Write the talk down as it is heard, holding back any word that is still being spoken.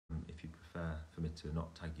fair for me to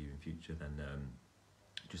not tag you in future, then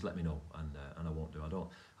just let me know, and I won't do.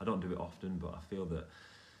 I don't do it often, but I feel that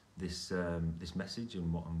this message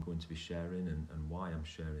and what I'm going to be sharing and why I'm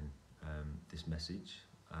sharing this message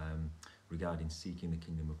regarding seeking the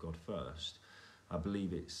kingdom of God first, I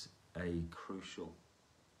believe it's a crucial.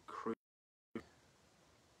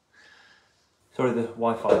 Sorry, the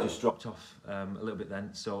Wi-Fi just dropped off a little bit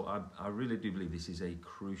then. So I really do believe this is a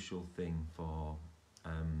crucial thing for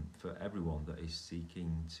everyone that is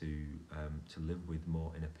seeking to live with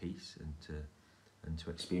more inner peace and to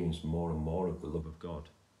experience more and more of the love of God.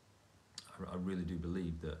 I really do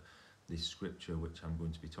believe that this scripture, which I'm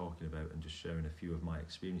going to be talking about and just sharing a few of my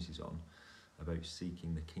experiences on, about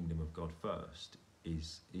seeking the kingdom of God first,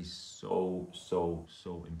 is so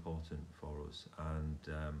important for us. And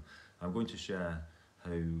I'm going to share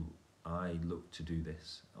how I look to do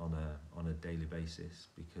this on a daily basis,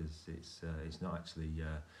 because it's not actually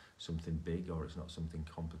something big, or it's not something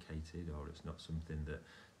complicated, or it's not something that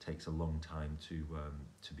takes a long time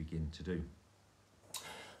to begin to do.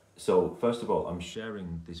 So first of all, I'm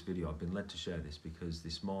sharing this video. I've been led to share this because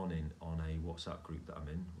this morning on a WhatsApp group that I'm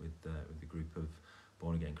in with a group of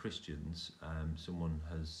born again Christians, someone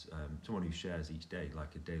who shares each day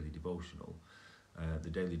like a daily devotional. The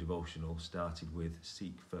daily devotional started with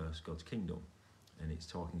 "Seek first God's kingdom," and it's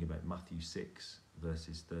talking about Matthew 6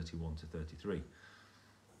 verses 31 to 33.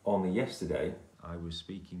 Only yesterday, I was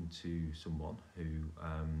speaking to someone who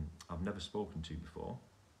I've never spoken to before.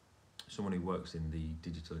 Someone who works in the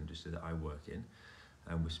digital industry that I work in,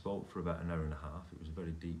 and we spoke for about an hour and a half. It was a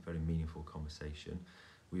very deep, very meaningful conversation.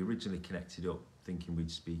 We originally connected up thinking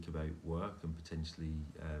we'd speak about work and potentially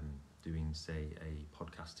doing, say, a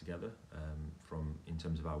podcast together in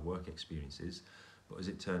terms of our work experiences. But as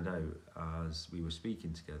it turned out, as we were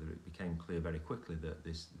speaking together, it became clear very quickly that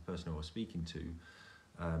the person I was speaking to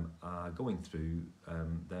are going through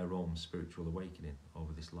their own spiritual awakening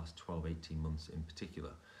over this last 12, 18 months in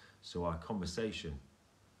particular. So our conversation,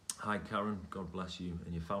 hi Karen, God bless you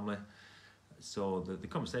and your family. So the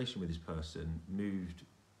conversation with this person moved,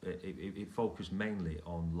 it focused mainly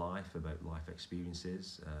on life, about life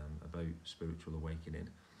experiences, about spiritual awakening.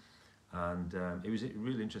 And it was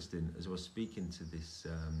really interesting. As I was speaking to this,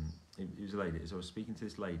 it was a lady, as I was speaking to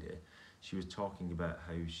this lady, she was talking about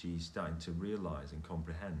how she's starting to realise and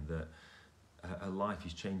comprehend that her life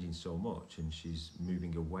is changing so much, and she's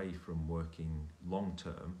moving away from working long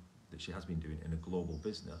term, that she has been doing in a global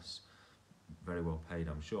business, very well paid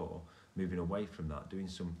I'm sure, moving away from that, doing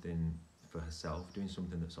something for herself, doing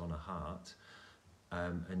something that's on her heart.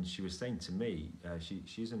 And she was saying to me,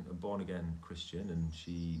 she isn't a born again Christian, and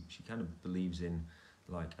she kind of believes in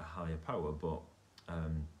like a higher power, but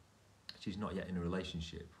she's not yet in a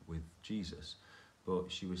relationship with Jesus. But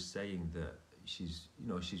she was saying that she's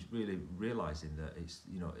really realizing that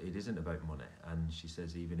it isn't about money, and she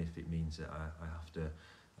says even if it means that I have to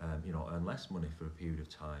earn less money for a period of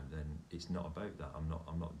time, then it's not about that. I'm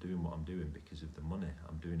not doing what I'm doing because of the money.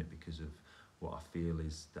 I'm doing it because of what I feel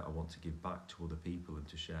is that I want to give back to other people and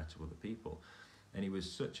to share to other people. And it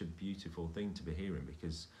was such a beautiful thing to be hearing,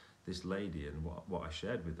 because this lady, and what I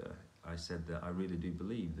shared with her, I said that I really do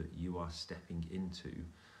believe that you are stepping into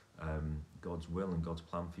God's will and God's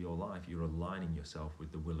plan for your life. You're aligning yourself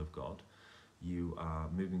with the will of God. You are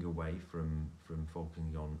moving away from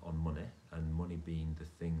focusing on money, and money being the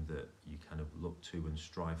thing that you kind of look to and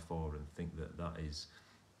strive for, and think that is,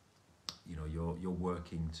 you're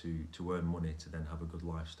working to earn money to then have a good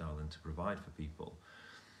lifestyle and to provide for people.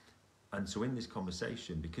 And so in this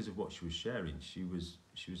conversation, because of what she was sharing, she was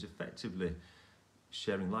effectively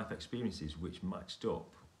sharing life experiences which matched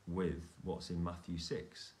up with what's in Matthew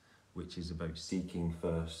 6, which is about seeking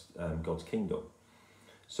first God's kingdom.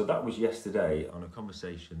 So that was yesterday on a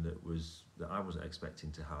conversation that I wasn't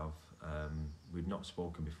expecting to have. We'd not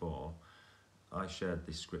spoken before. I shared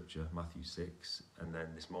this scripture, Matthew 6, and then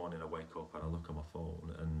this morning I wake up and I look on my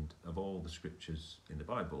phone, and of all the scriptures in the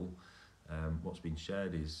Bible, what's been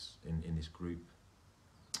shared is in this group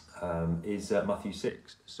is Matthew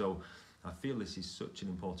 6. So I feel this is such an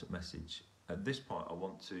important message. At this point, I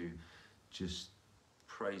want to just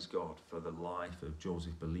praise God for the life of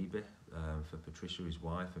Joseph Belibi, for Patricia, his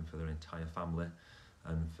wife, and for their entire family,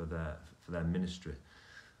 and for their ministry.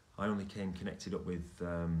 I only came connected up with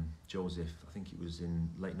Joseph, I think it was in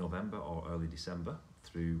late November or early December,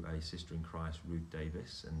 through a sister in Christ, Ruth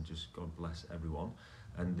Davis, and just God bless everyone.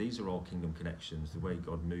 And these are all kingdom connections. The way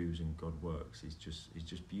God moves and God works is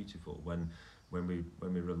just beautiful. When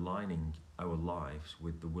we're aligning our lives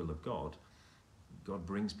with the will of God, God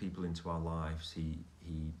brings people into our lives. He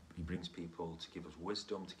brings people to give us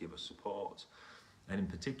wisdom, to give us support, and in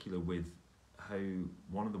particular with how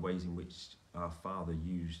one of the ways in which our Father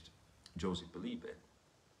used Joseph Belibi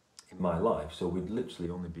in my life. So we'd literally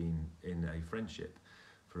only been in a friendship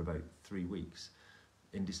for about 3 weeks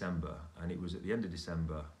in December, and it was at the end of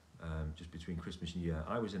December, just between Christmas and New Year.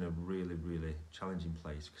 I was in a really, really challenging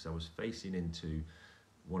place because I was facing into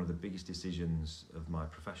one of the biggest decisions of my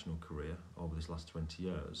professional career over this last 20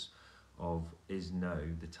 years of, is now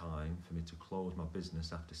the time for me to close my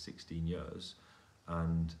business after 16 years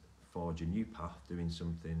and forge a new path, doing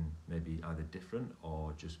something maybe either different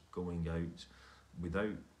or just going out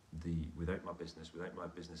without my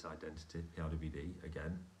business identity, PRWD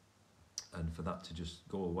again, and for that to just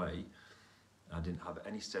go away. I didn't have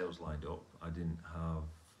any sales lined up.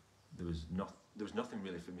 There was nothing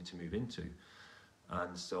really for me to move into,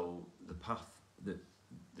 and so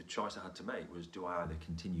the choice I had to make was, do I either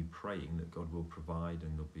continue praying that God will provide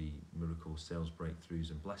and there'll be miracle sales breakthroughs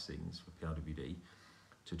and blessings for PRWD,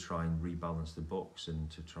 to try and rebalance the books and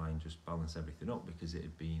to try and just balance everything up, because it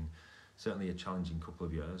had been certainly a challenging couple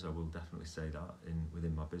of years, I will definitely say that,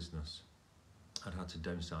 within my business. I'd had to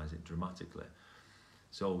downsize it dramatically.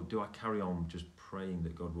 So do I carry on just praying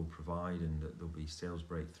that God will provide and that there'll be sales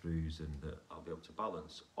breakthroughs and that I'll be able to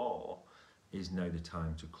balance, or is now the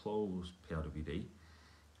time to close PRWD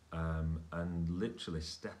and literally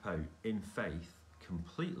step out in faith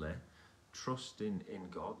completely, trusting in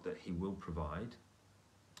God that He will provide,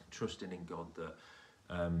 trusting in God that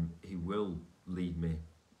He will lead me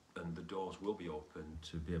and the doors will be open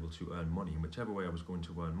to be able to earn money in whichever way I was going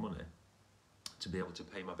to earn money, to be able to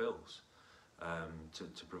pay my bills,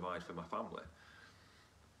 to provide for my family.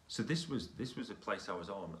 So this was a place I was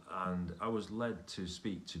on, and I was led to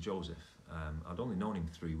speak to Joseph. I'd only known him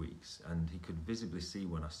 3 weeks, and he could visibly see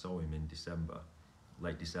when I saw him in December,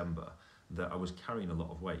 late December, that I was carrying a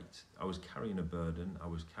lot of weight. I was carrying a burden. I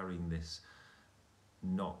was carrying this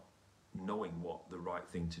not knowing what the right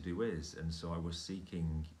thing to do is, and so I was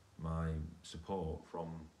seeking my support from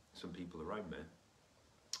some people around me.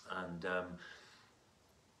 And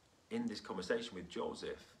in this conversation with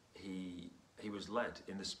Joseph, he was led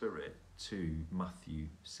in the Spirit to Matthew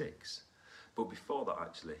 6. But before that,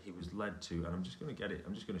 actually, he was led to, and I'm just going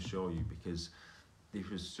to show you, because this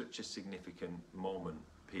was such a significant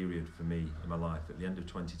period for me in my life at the end of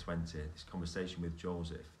 2020, this conversation with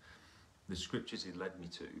Joseph, the scriptures he led me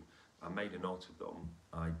to, I made a note of them.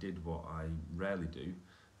 I did what I rarely do.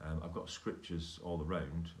 I've got scriptures all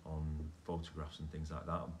around on photographs and things like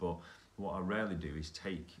that, but what I rarely do is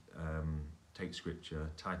take scripture,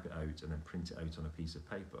 type it out, and then print it out on a piece of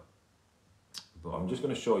paper. But I'm just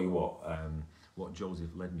going to show you what Joseph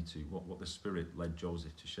led me to, what the Spirit led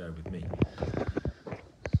Joseph to share with me.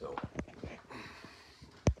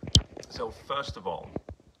 So first of all,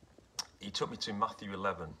 he took me to Matthew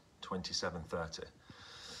 11, 27-30.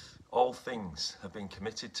 All things have been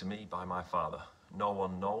committed to me by my Father. No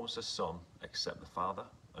one knows the Son except the Father,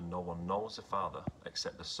 and no one knows the Father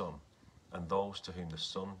except the Son, and those to whom the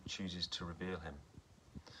Son chooses to reveal him.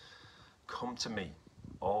 Come to me,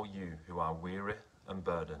 all you who are weary and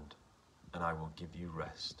burdened, and I will give you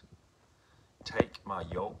rest. Take my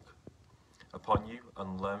yoke upon you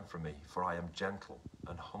and learn from me, for I am gentle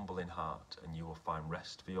and humble in heart, and you will find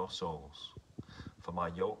rest for your souls. For my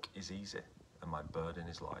yoke is easy and my burden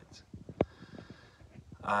is light.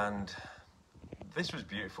 And this was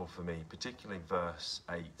beautiful for me, particularly verse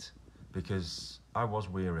 8, because I was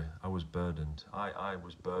weary, I was burdened. I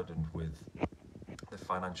was burdened with the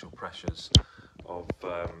financial pressures of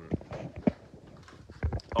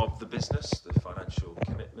the business, the financial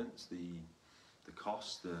commitments, the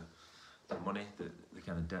costs, the money, the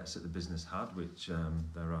kind of debts that the business had, which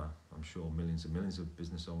there are, I'm sure, millions and millions of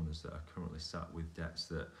business owners that are currently sat with debts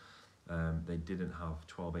that they didn't have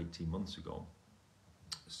 12, 18 months ago.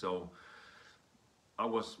 So I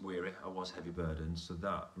was weary, I was heavy burdened, so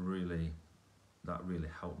that really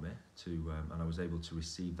helped me to, and I was able to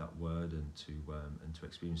receive that word and to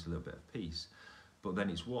experience a little bit of peace. But then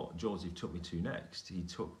it's what Joseph took me to next. He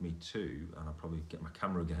took me to, and I'll probably get my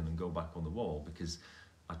camera again and go back on the wall, because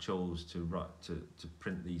I chose to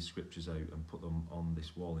print these scriptures out and put them on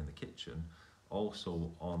this wall in the kitchen,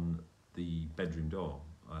 also on the bedroom door,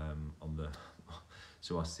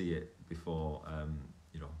 so I see it before,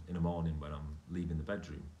 in the morning when I'm leaving the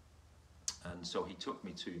bedroom. And so he took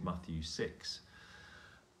me to Matthew 6,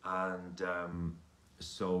 and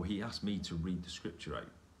so he asked me to read the scripture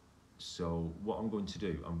out. So what I'm going to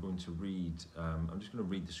do, I'm just going to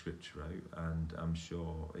read the scripture out, and I'm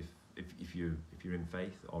sure if you're in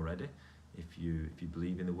faith already, if you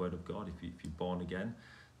believe in the Word of God, if you're born again,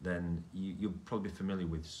 then you'll probably be familiar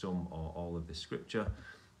with some or all of this scripture.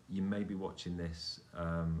 you may be watching this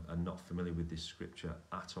and not familiar with this scripture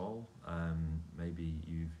at all. Maybe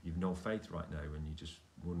you've no faith right now and you're just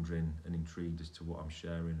wondering and intrigued as to what I'm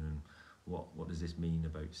sharing and what does this mean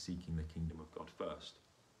about seeking the kingdom of God first.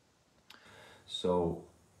 So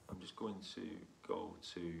I'm just going to go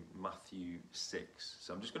to Matthew 6.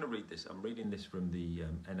 So I'm just going to read this. I'm reading this from the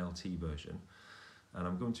NLT version, and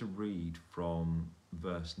I'm going to read from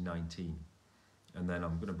verse 19. And then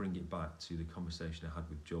I'm going to bring it back to the conversation I had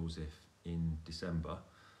with Joseph in December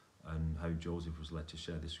and how Joseph was led to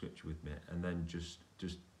share this scripture with me. And then just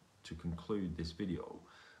to conclude this video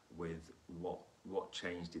with what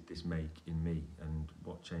change did this make in me, and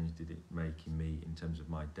what change did it make in me in terms of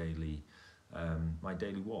my daily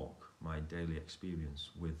walk, my daily experience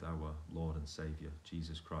with our Lord and Saviour,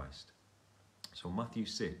 Jesus Christ. So Matthew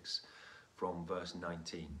 6 from verse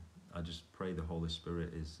 19. I just pray the Holy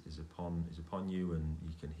Spirit is upon you, and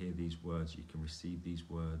you can hear these words, you can receive these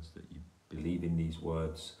words, that you believe in these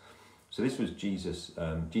words. So this was Jesus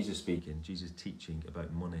speaking, Jesus teaching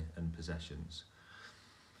about money and possessions.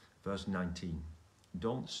 Verse 19,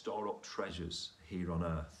 don't store up treasures here on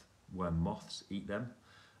earth, where moths eat them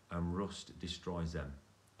and rust destroys them,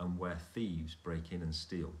 and where thieves break in and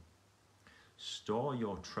steal. Store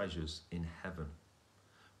your treasures in heaven,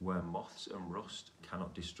 where moths and rust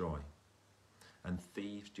cannot destroy, and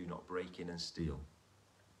thieves do not break in and steal.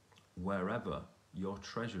 Wherever your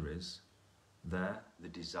treasure is, there the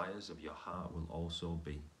desires of your heart will also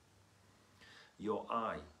be. Your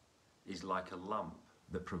eye is like a lamp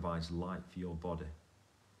that provides light for your body.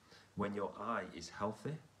 When your eye is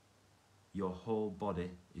healthy, your whole body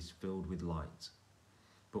is filled with light.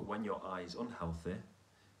 But when your eye is unhealthy,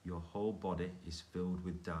 your whole body is filled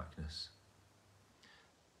with darkness.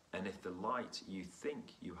 And if the light you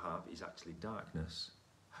think you have is actually darkness,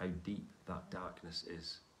 how deep that darkness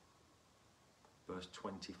is. Verse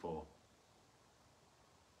 24.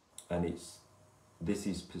 And this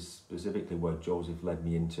is specifically where Joseph led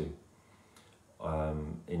me into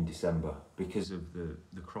in December, because of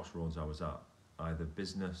the crossroads I was at, either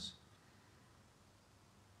business.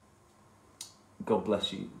 God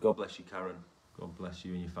bless you. God bless you, Karen. God bless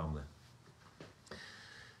you and your family.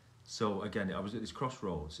 So again, I was at this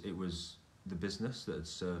crossroads. It was the business that had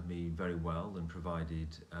served me very well and provided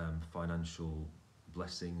financial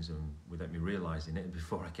blessings, and without me realising it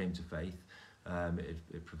before I came to faith,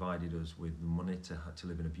 it provided us with money to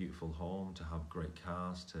live in a beautiful home, to have great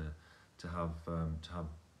cars, to have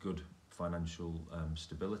good financial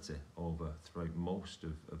stability throughout most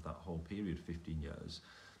of that whole period, 15 years.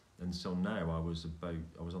 And so now I was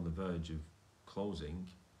on the verge of closing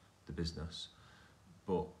the business,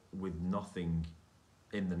 but with nothing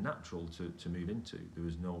in the natural to move into. There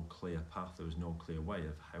was no clear path, there was no clear way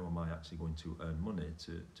of how am I actually going to earn money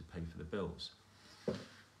to pay for the bills.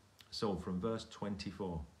 So from verse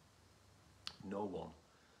 24, no one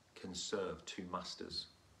can serve two masters,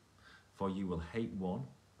 for you will hate one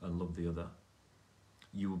and love the other.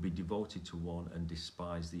 You will be devoted to one and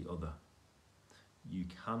despise the other. You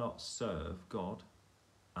cannot serve God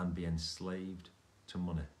and be enslaved to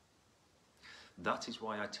money. That is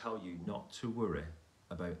why I tell you not to worry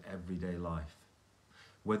about everyday life,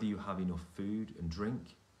 whether you have enough food and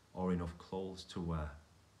drink or enough clothes to wear.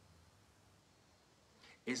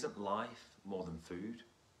 Isn't life more than food,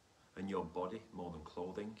 and your body more than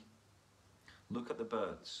clothing? Look at the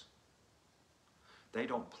birds. They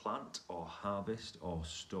don't plant or harvest or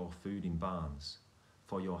store food in barns,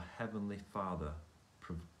 for your heavenly Father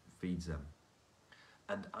feeds them.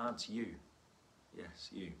 And aren't you, yes,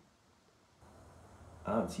 you,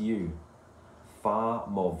 aren't you far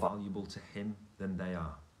more valuable to him than they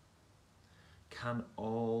are? Can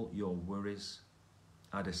all your worries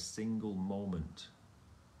add a single moment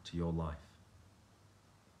to your life?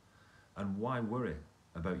 And why worry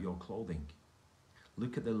about your clothing?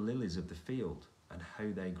 Look at the lilies of the field and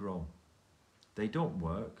how they grow. They don't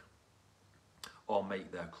work or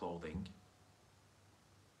make their clothing.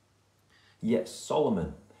 Yet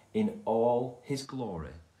Solomon, in all his glory,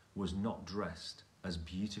 was not dressed as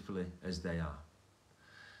beautifully as they are.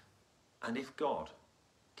 And if God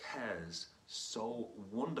cares so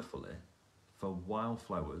wonderfully for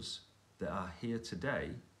wildflowers that are here today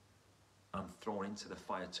and thrown into the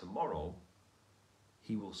fire tomorrow,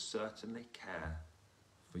 he will certainly care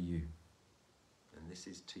for you. And this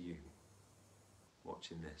is to you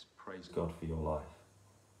watching this. Praise God for your life.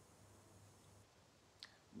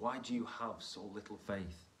 Why do you have so little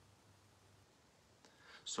faith?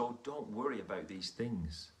 So don't worry about these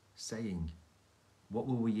things, saying, what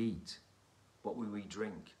will we eat? What will we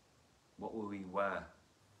drink? What will we wear?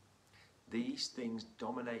 These things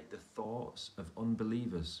dominate the thoughts of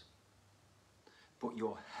unbelievers. But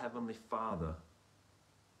your heavenly Father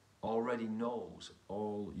already knows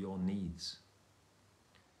all your needs.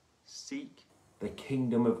 Seek the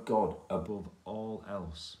kingdom of God above all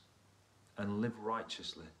else and live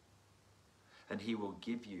righteously, and he will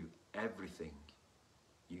give you everything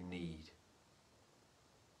you need.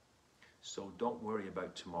 So don't worry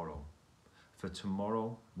about tomorrow, for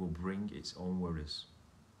tomorrow will bring its own worries.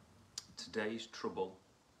 Today's trouble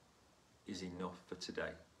is enough for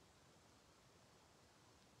today.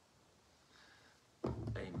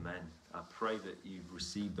 Amen. I pray that you've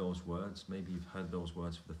received those words. Maybe you've heard those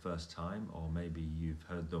words for the first time, or maybe you've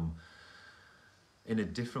heard them in a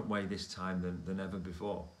different way this time than ever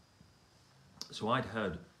before. So I'd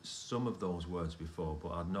heard some of those words before, but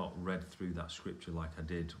I'd not read through that scripture like I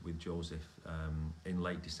did with Joseph in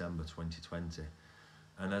late December 2020.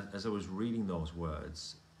 And as I was reading those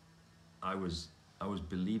words, I was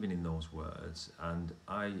believing in those words, and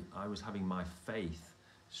I was having my faith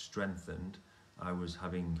strengthened. I was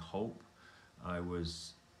having hope. I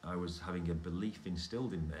was having a belief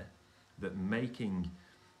instilled in me that making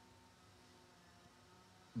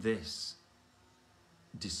this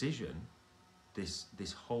decision,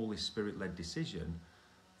 this Holy Spirit-led decision,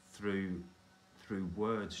 through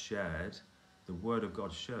words shared, the Word of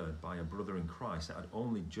God shared by a brother in Christ that had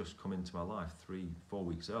only just come into my life 3-4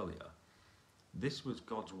 weeks earlier. This was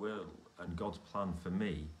God's will and God's plan for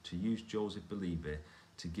me to use Joseph Belibi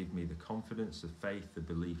to give me the confidence, the faith, the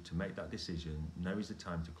belief to make that decision. Now is the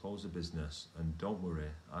time to close the business, and don't worry,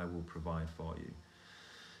 I will provide for you.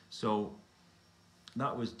 So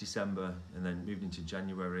that was December, and then moved into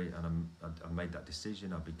January, and I made that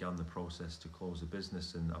decision. I began the process to close the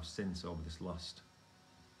business, and I've since, over this last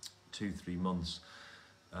 2-3 months,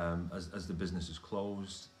 as the business has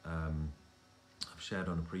closed, I've shared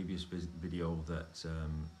on a previous video that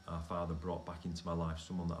our father brought back into my life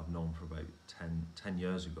someone that I've known for about 10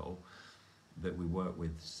 years ago, that we worked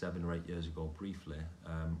with 7 or 8 years ago briefly.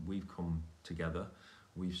 We've come together.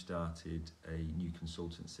 We've started a new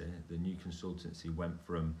consultancy. The new consultancy went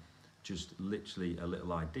from just literally a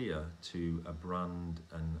little idea to a brand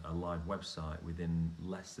and a live website within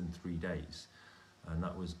less than 3 days. And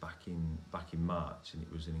that was back in March, and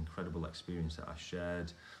it was an incredible experience that I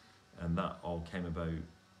shared. And that all came about,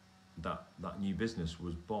 that new business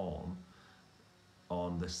was born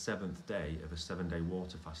on the 7th day of a 7-day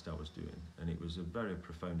water fast I was doing. And it was a very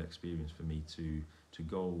profound experience for me to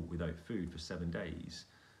go without food for 7 days,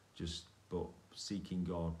 but seeking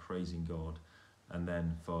God, praising God. And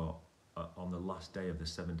then on the last day of the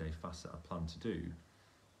 7-day fast that I planned to do,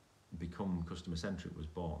 Become Customer Centric was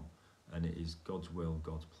born. And it is God's will,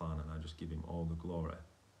 God's plan, and I just give him all the glory.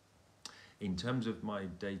 In terms of my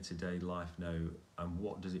day-to-day life now, and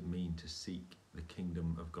what does it mean to seek the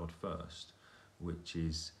kingdom of God first, which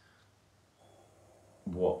is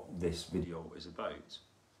what this video is about.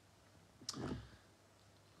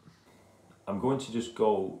 I'm going to just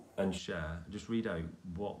go and just read out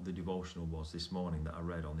what the devotional was this morning that I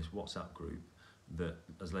read on this WhatsApp group that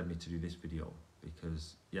has led me to do this video.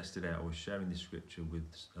 Because yesterday I was sharing this scripture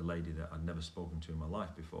with a lady that I'd never spoken to in my life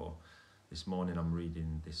before. This morning I'm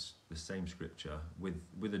reading the same scripture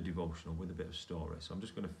with a devotional, with a bit of story. So I'm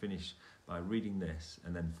just going to finish by reading this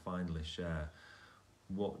and then finally share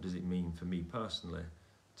what does it mean for me personally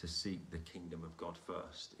to seek the kingdom of God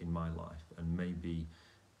first in my life. And maybe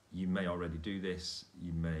you may already do this,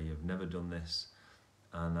 you may have never done this,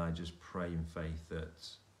 and I just pray in faith that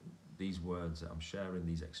these words that I'm sharing,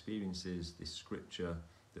 these experiences, this scripture,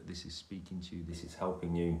 that this is speaking to you, this is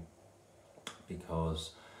helping you,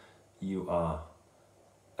 because you are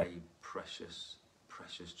a precious,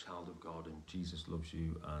 precious child of God, and Jesus loves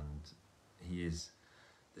you, and he is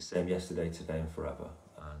the same yesterday, today, and forever.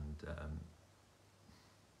 And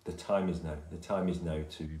the time is now. The time is now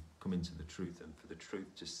to come into the truth, and for the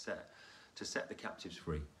truth to set the captives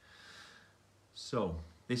free. So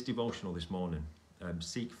this devotional this morning,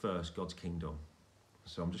 seek first God's kingdom.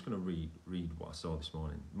 So I'm just going to read what I saw this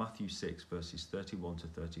morning. Matthew 6 verses 31 to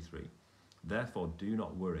 33. Therefore do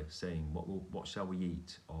not worry, saying, what shall we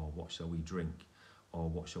eat, or what shall we drink, or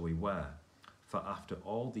what shall we wear? For after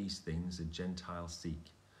all these things the Gentiles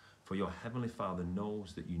seek. For your heavenly Father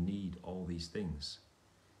knows that you need all these things.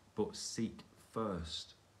 But seek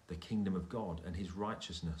first the kingdom of God and his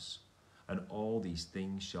righteousness, and all these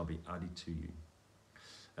things shall be added to you.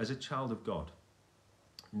 As a child of God,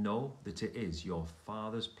 know that it is your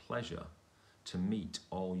Father's pleasure to meet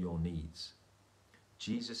all your needs.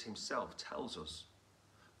 Jesus himself tells us,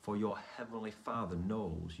 for your heavenly Father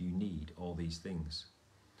knows you need all these things.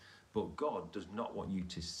 But God does not want you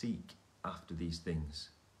to seek after these things.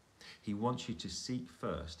 He wants you to seek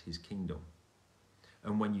first his kingdom.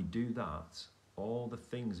 And when you do that, all the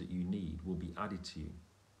things that you need will be added to you.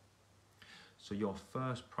 So your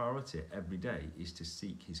first priority every day is to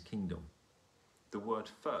seek his kingdom. The word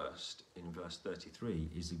first in verse 33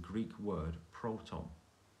 is the Greek word proton,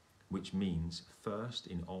 which means first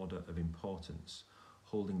in order of importance,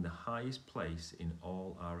 holding the highest place in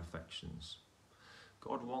all our affections.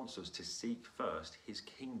 God wants us to seek first his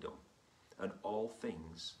kingdom, and all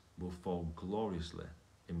things will fall gloriously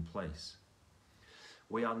in place.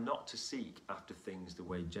 We are not to seek after things the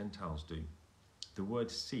way Gentiles do. The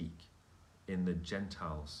word seek in the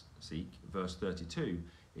Gentiles seek, verse 32,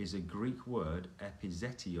 is a Greek word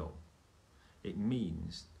epizetio. It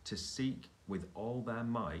means to seek with all their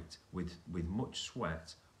might, with much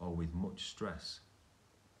sweat or with much stress.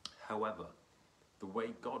 However, the way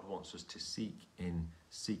God wants us to seek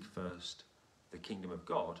first the kingdom of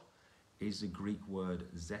God is the Greek word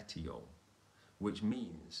zetio, which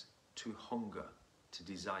means to hunger, to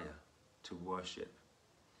desire, to worship.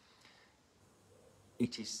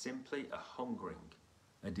 It is simply a hungering,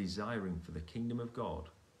 a desiring for the kingdom of God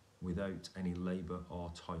without any labour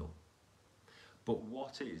or toil. But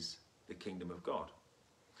what is the kingdom of God?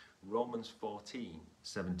 Romans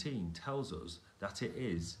 14:17 tells us that it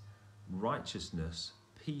is righteousness,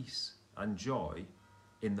 peace and joy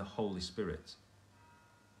in the Holy Spirit.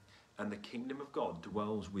 And the kingdom of God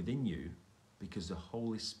dwells within you because the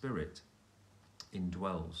Holy Spirit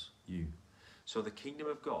indwells you. So the kingdom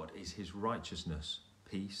of God is his righteousness,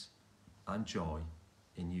 peace and joy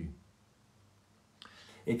in you.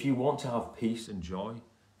 If you want to have peace and joy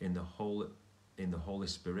in the Holy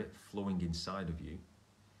Spirit flowing inside of you,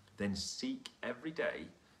 then seek every day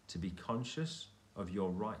to be conscious of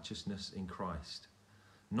your righteousness in Christ.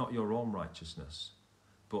 Not your own righteousness,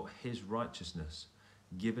 but his righteousness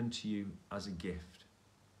given to you as a gift.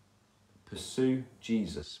 Pursue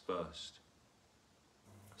Jesus first.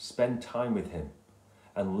 Spend time with him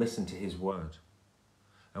and listen to his word.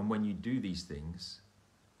 And when you do these things,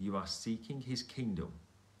 you are seeking his kingdom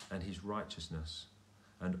and his righteousness,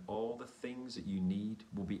 and all the things that you need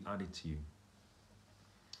will be added to you.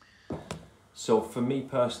 So for me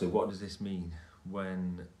personally, what does this mean?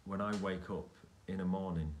 When I wake up in a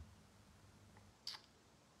morning,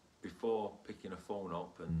 before picking a phone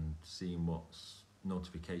up and seeing what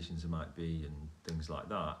notifications there might be and things like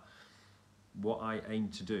that, what I aim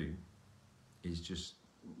to do is just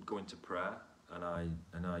go into prayer,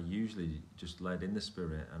 and I usually just led in the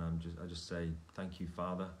Spirit, and I just say, thank you,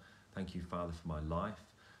 Father, for my life,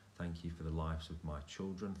 thank you for the lives of my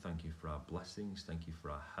children, thank you for our blessings, thank you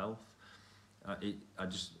for our health.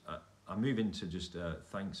 I move into just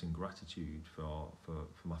thanks and gratitude for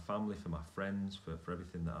my family, for my friends, for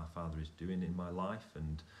everything that our Father is doing in my life,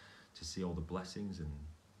 and to see all the blessings and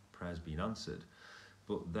prayers being answered.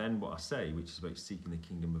 But then what I say, which is about seeking the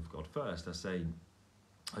kingdom of God first,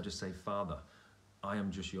 I just say, Father, I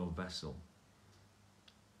am just your vessel.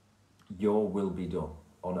 Your will be done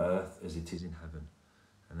on earth as it is in heaven.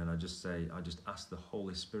 And then I just ask the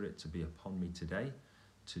Holy Spirit to be upon me today,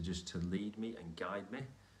 to lead me and guide me,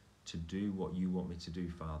 to do what you want me to do,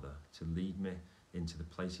 Father, to lead me into the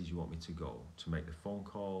places you want me to go, to make the phone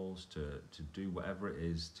calls, to do whatever it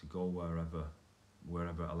is, to go wherever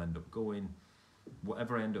I'll end up going,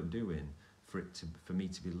 whatever I end up doing, for me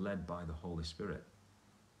to be led by the Holy Spirit.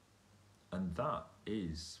 And that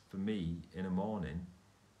is, for me, in a morning,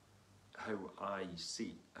 how I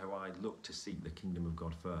look to seek the kingdom of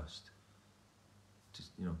God first.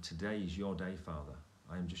 Today is your day, Father.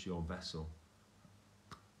 I am just your vessel.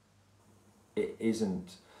 It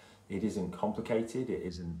isn't complicated. It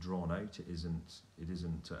isn't drawn out. It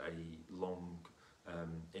isn't a long,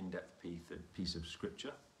 in-depth piece of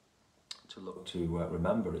scripture to look to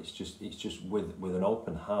remember. It's just with an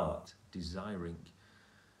open heart, desiring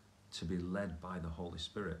to be led by the Holy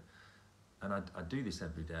Spirit. And I do this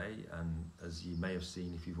every day, and as you may have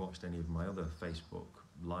seen if you've watched any of my other Facebook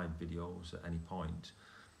live videos at any point,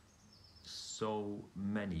 so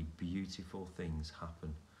many beautiful things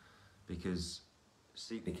happen, because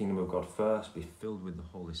seek the kingdom of God first, be filled with the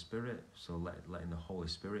Holy Spirit, so letting the Holy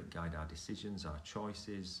Spirit guide our decisions, our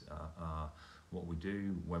choices, what we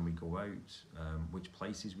do, when we go out, which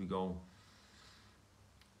places we go,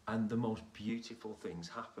 and the most beautiful things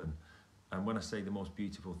happen. And when I say the most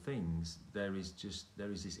beautiful things, there is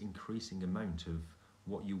this increasing amount of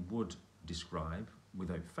what you would describe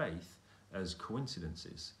without faith as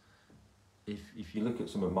coincidences. If you look at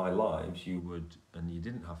some of my lives, you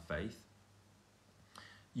didn't have faith,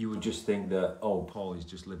 you would just think that, oh, Paul is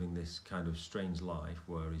just living this kind of strange life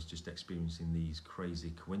where he's just experiencing these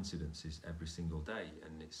crazy coincidences every single day,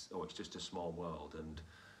 and it's just a small world, and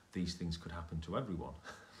these things could happen to everyone.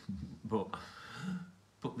 but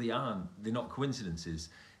they're not coincidences.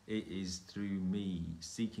 It is through me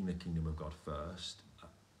seeking the kingdom of God first,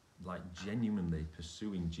 like genuinely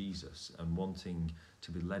pursuing Jesus and wanting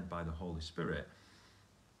to be led by the Holy Spirit.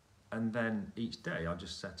 And then each day I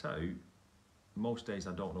just set out. Most days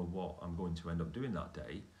I don't know what I'm going to end up doing that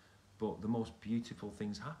day, but the most beautiful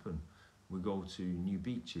things happen. We go to new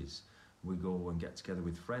beaches, we go and get together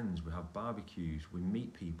with friends, we have barbecues, we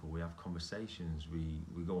meet people, we have conversations, we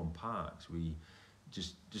go on parks, we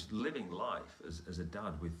just living life as a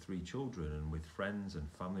dad with 3 children and with friends and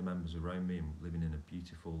family members around me and living in a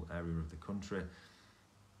beautiful area of the country.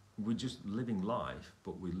 We're just living life,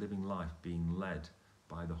 but we're living life being led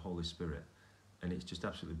by the Holy Spirit. And it's just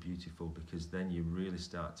absolutely beautiful, because then you really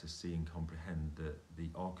start to see and comprehend the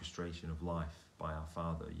orchestration of life by our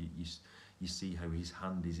Father. You see how his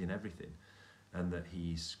hand is in everything, and that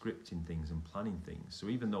he's scripting things and planning things. So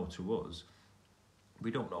even though to us, we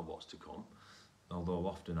don't know what's to come, although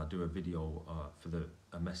often I do a video for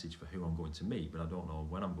a message for who I'm going to meet, but I don't know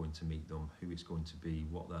when I'm going to meet them, who it's going to be,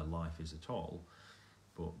 what their life is at all.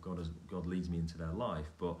 But God leads me into their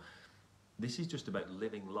life. But this is just about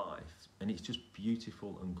living life, and it's just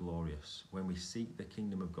beautiful and glorious. When we seek the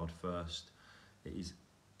kingdom of God first, it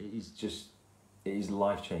is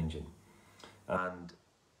life-changing. And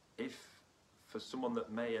if for someone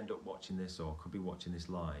that may end up watching this or could be watching this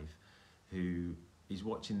live, who is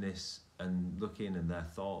watching this and looking, and their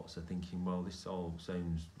thoughts are thinking, well, this all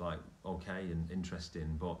sounds like okay and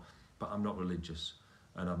interesting, but I'm not religious,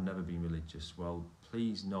 and I've never been religious. Well,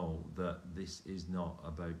 please know that this is not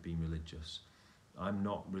about being religious. I'm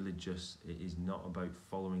not religious. It is not about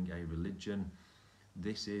following a religion.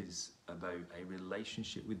 This is about a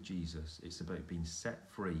relationship with Jesus. It's about being set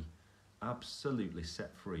free, absolutely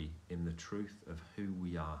set free in the truth of who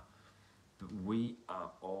we are. That we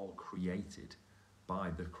are all created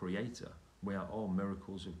by the Creator. We are all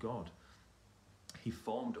miracles of God. He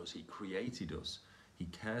formed us. He created us. He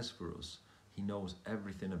cares for us. He knows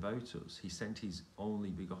everything about us. He sent his only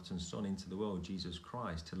begotten Son into the world, Jesus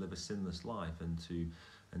Christ, to live a sinless life and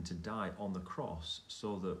to die on the cross,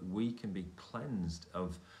 so that we can be cleansed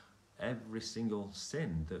of every single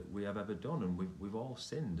sin that we have ever done. And we've all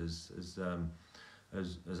sinned as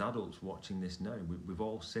adults watching this now. We've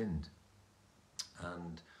all sinned,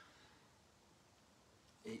 and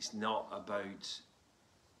it's not about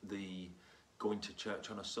the going to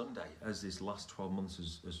church on a Sunday, as this last 12 months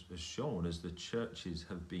has shown. As the churches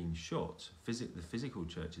have been shut, the physical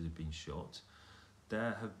churches have been shut,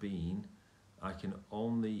 there have been, I can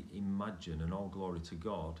only imagine, and all glory to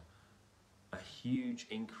God, a huge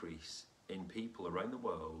increase in people around the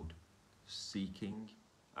world seeking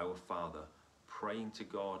our Father, praying to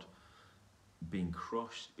God, being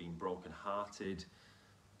crushed, being broken-hearted,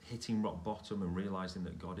 hitting rock bottom and realising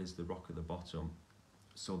that God is the rock at the bottom.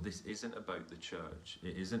 So this isn't about the church.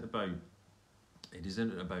 It isn't about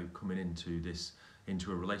coming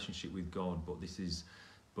into a relationship with God, but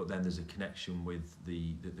then there's a connection with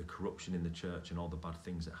the corruption in the church and all the bad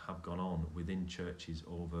things that have gone on within churches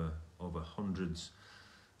over hundreds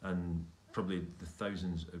and probably the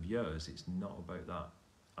thousands of years. It's not about that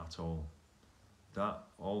at all.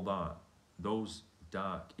 Those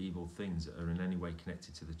dark, evil things that are in any way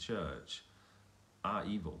connected to the church are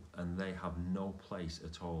evil, and they have no place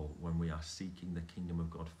at all when we are seeking the kingdom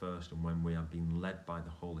of God first, and when we are being led by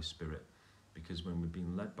the Holy Spirit. Because when we're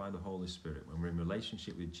being led by the Holy Spirit, when we're in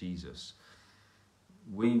relationship with Jesus,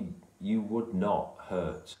 you would not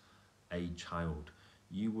hurt a child.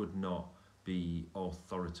 You would not be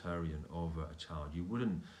authoritarian over a child. You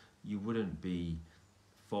wouldn't be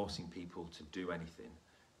forcing people to do anything.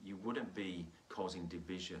 You wouldn't be causing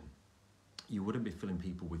division. You wouldn't be filling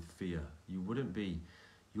people with fear. You wouldn't be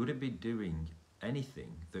doing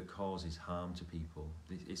anything that causes harm to people.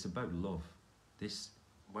 It's about love.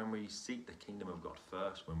 When we seek the kingdom of God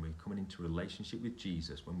first, when we're coming into a relationship with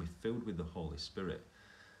Jesus, when we're filled with the Holy Spirit,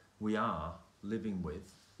 we are living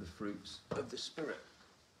with the fruits of the Spirit.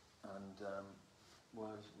 And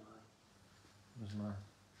where's my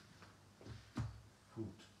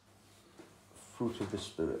fruit of the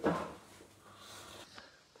Spirit?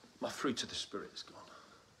 My fruit of the Spirit is gone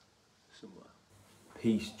somewhere.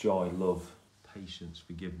 Peace, joy, love, patience,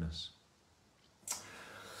 forgiveness.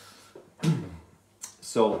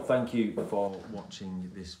 So thank you for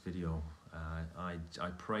watching this video. I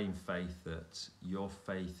pray in faith that your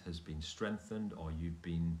faith has been strengthened, or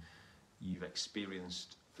you've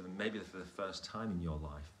experienced maybe for the first time in your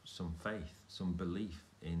life, some faith, some belief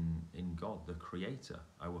in God, the Creator,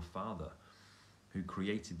 our Father, who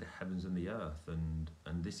created the heavens and the earth, and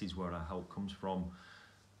this is where our help comes from.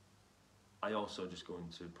 I also just going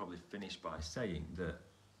to probably finish by saying that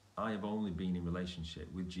I have only been in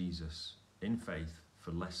relationship with Jesus in faith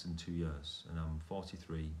for less than 2 years, and I'm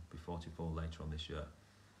 43, be 44 later on this year.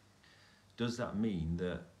 Does that mean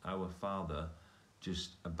that our Father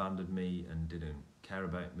just abandoned me and didn't care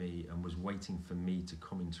about me and was waiting for me to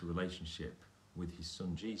come into relationship with his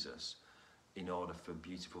son Jesus in order for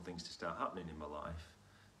beautiful things to start happening in my life?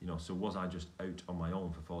 You know, so was I just out on my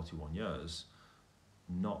own for 41 years?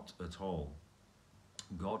 Not at all.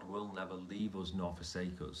 God will never leave us nor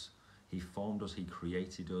forsake us. He formed us, he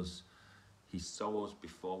created us, he saw us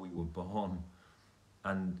before we were born,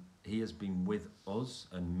 and he has been with us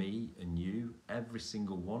and me and you, every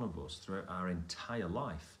single one of us, throughout our entire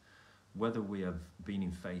life, whether we have been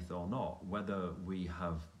in faith or not, whether we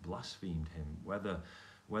have blasphemed him,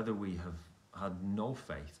 whether we have had no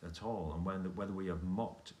faith at all, and whether we have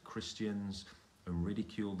mocked Christians and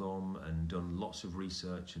ridiculed them and done lots of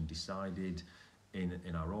research and decided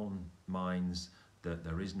in our own minds that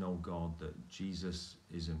there is no God, that Jesus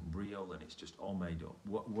isn't real and it's just all made up.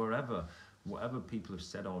 Whatever people have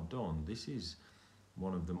said or done, this is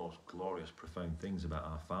one of the most glorious, profound things about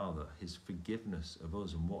our Father, his forgiveness of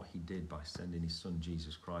us and what he did by sending his son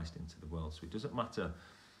Jesus Christ into the world. So it doesn't matter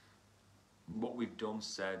what we've done,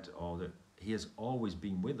 said, or that he has always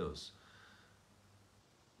been with us.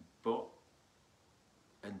 But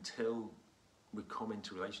until we come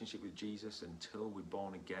into relationship with Jesus, until we're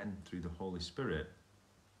born again through the Holy Spirit,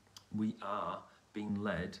 we are being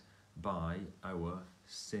led by our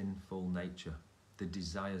sinful nature, the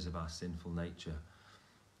desires of our sinful nature.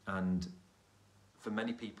 And for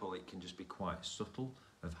many people, it can just be quite subtle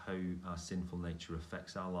of how our sinful nature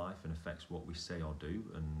affects our life and affects what we say or do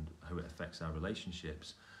and how it affects our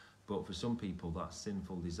relationships. But for some people, that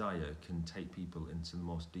sinful desire can take people into the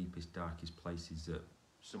most deepest, darkest places that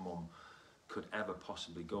someone could ever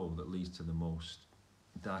possibly go, that leads to the most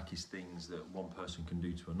darkest things that one person can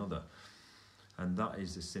do to another. And that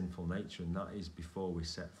is the sinful nature, and that is before we're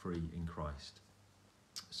set free in Christ.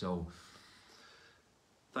 So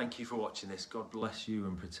thank you for watching this. God bless you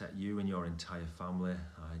and protect you and your entire family.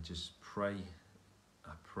 I just pray,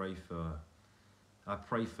 I pray for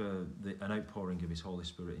an outpouring of his Holy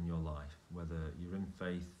Spirit in your life, whether you're in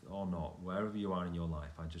faith or not, wherever you are in your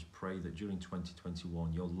life. I just pray that during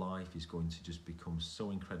 2021, your life is going to just become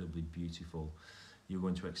so incredibly beautiful. You're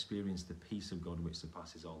going to experience the peace of God which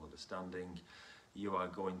surpasses all understanding. You are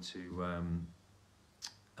going to,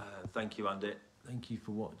 thank you, Andy. Thank you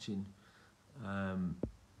for watching.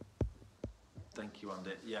 Thank you,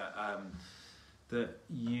 Andy. Yeah, that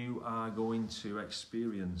you are going to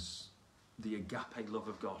experience the agape love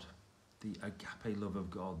of God, the agape love of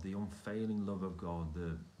God, the unfailing love of God,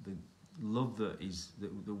 the love that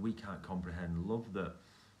we can't comprehend, love that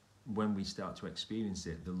when we start to experience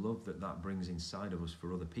it, the love that brings inside of us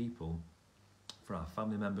for other people, for our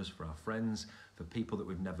family members, for our friends, for people that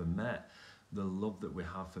we've never met, the love that we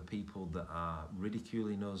have for people that are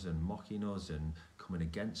ridiculing us and mocking us and coming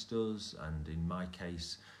against us, and in my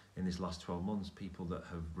case, in this last 12 months, people that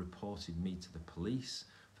have reported me to the police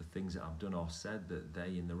for things that I've done or said that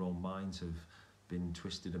they in their own minds have been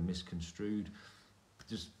twisted and misconstrued.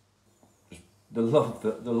 Just the love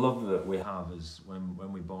that we have as when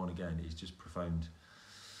we're born again is just profound.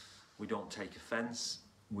 We don't take offence.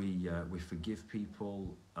 We forgive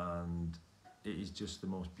people, and it is just the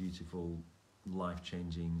most beautiful,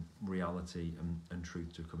 life-changing reality and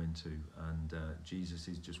truth to come into. And Jesus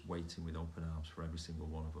is just waiting with open arms for every single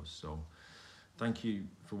one of us. So thank you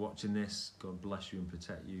for watching this. God bless you and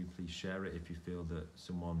protect you. Please share it if you feel that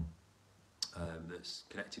someone that's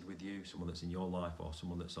connected with you, someone that's in your life, or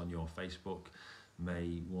someone that's on your Facebook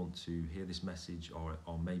may want to hear this message,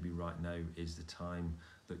 or maybe right now is the time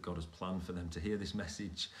that God has planned for them to hear this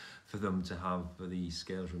message, for them to have the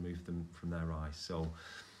scales removed from their eyes. So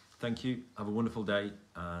thank you. Have a wonderful day,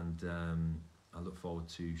 and I look forward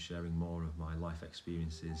to sharing more of my life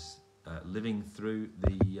experiences, living through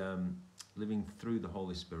the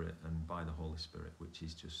Holy Spirit and by the Holy Spirit, which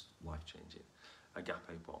is just life-changing.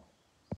 Agape Paul.